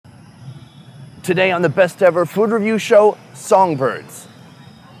Today on the best ever food review show, Songbirds.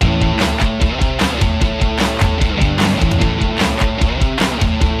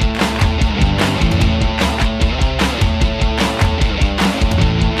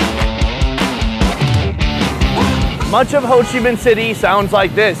 Much of Ho Chi Minh City sounds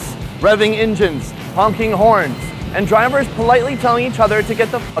like this: revving engines, honking horns, and drivers politely telling each other to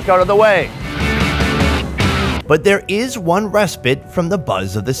get the fuck out of the way. But there is one respite from the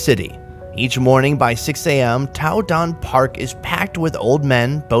buzz of the city. Each morning by 6 a.m., Tao Dan Park is packed with old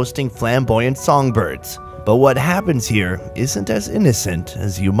men boasting flamboyant songbirds. But what happens here isn't as innocent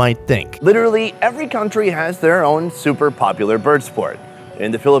as you might think. Literally, every country has their own super popular bird sport.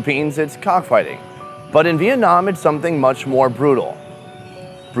 In the Philippines, it's cockfighting. But in Vietnam, it's something much more brutal.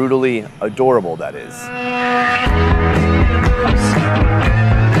 Brutally adorable, that is.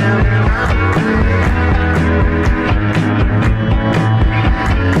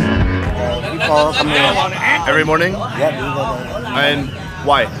 People come here. Every morning? Yeah, people. And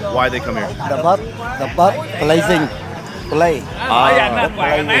why? Why they come here? The bird blazing, play.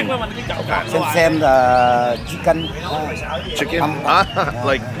 Xem the chicken. Chicken?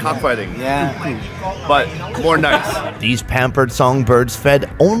 Like cockfighting. Yeah. But more nice. These pampered songbirds, fed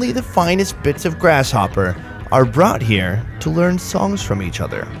only the finest bits of grasshopper, are brought here to learn songs from each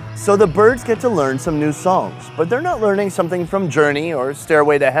other. So the birds get to learn some new songs, but they're not learning something from Journey or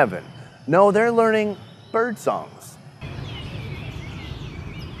Stairway to Heaven. No, they're learning bird songs.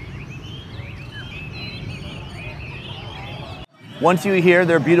 Once you hear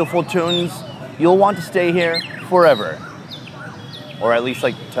their beautiful tunes, you'll want to stay here forever. Or at least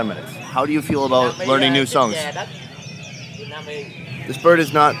like 10 minutes. How do you feel about learning new songs? This bird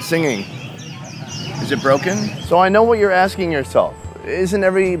is not singing. Is it broken? So I know what you're asking yourself. Isn't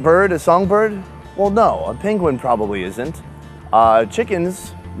every bird a songbird? Well, no, a penguin probably isn't.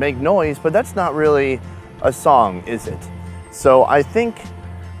 Chickens make noise, but that's not really a song, is it? So I think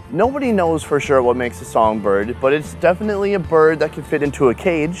nobody knows for sure what makes a songbird, but it's definitely a bird that can fit into a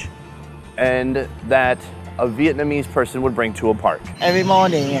cage and that a Vietnamese person would bring to a park. Every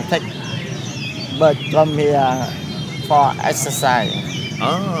morning, I take bird come here for exercise.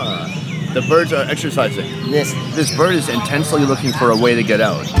 The birds are exercising. Yes. This bird is intensely looking for a way to get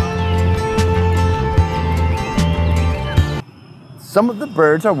out. Some of the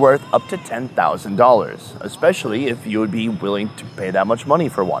birds are worth up to $10,000, especially if you would be willing to pay that much money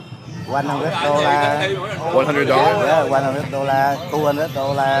for one. $100. $100? Yeah, $100, $200,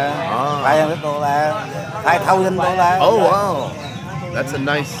 $500, $5,000. Oh wow, that's a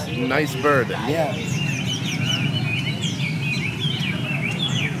nice bird. Yeah.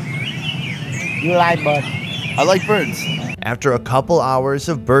 You like bird? I like birds. After a couple hours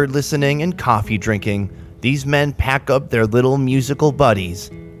of bird listening and coffee drinking, these men pack up their little musical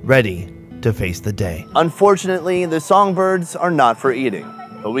buddies, ready to face the day. Unfortunately, the songbirds are not for eating,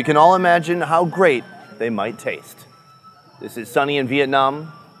 but we can all imagine how great they might taste. This is Sonny in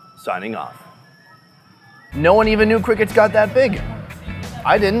Vietnam, signing off. No one even knew crickets got that big.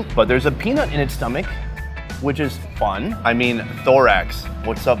 I didn't, but there's a peanut in its stomach, which is fun. I mean, thorax.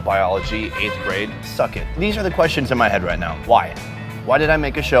 What's up, biology, 8th grade? Suck it. These are the questions in my head right now. Why? Why did I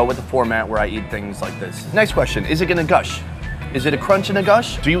make a show with a format where I eat things like this? Next question, is it gonna gush? Is it a crunch and a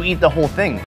gush? Do you eat the whole thing?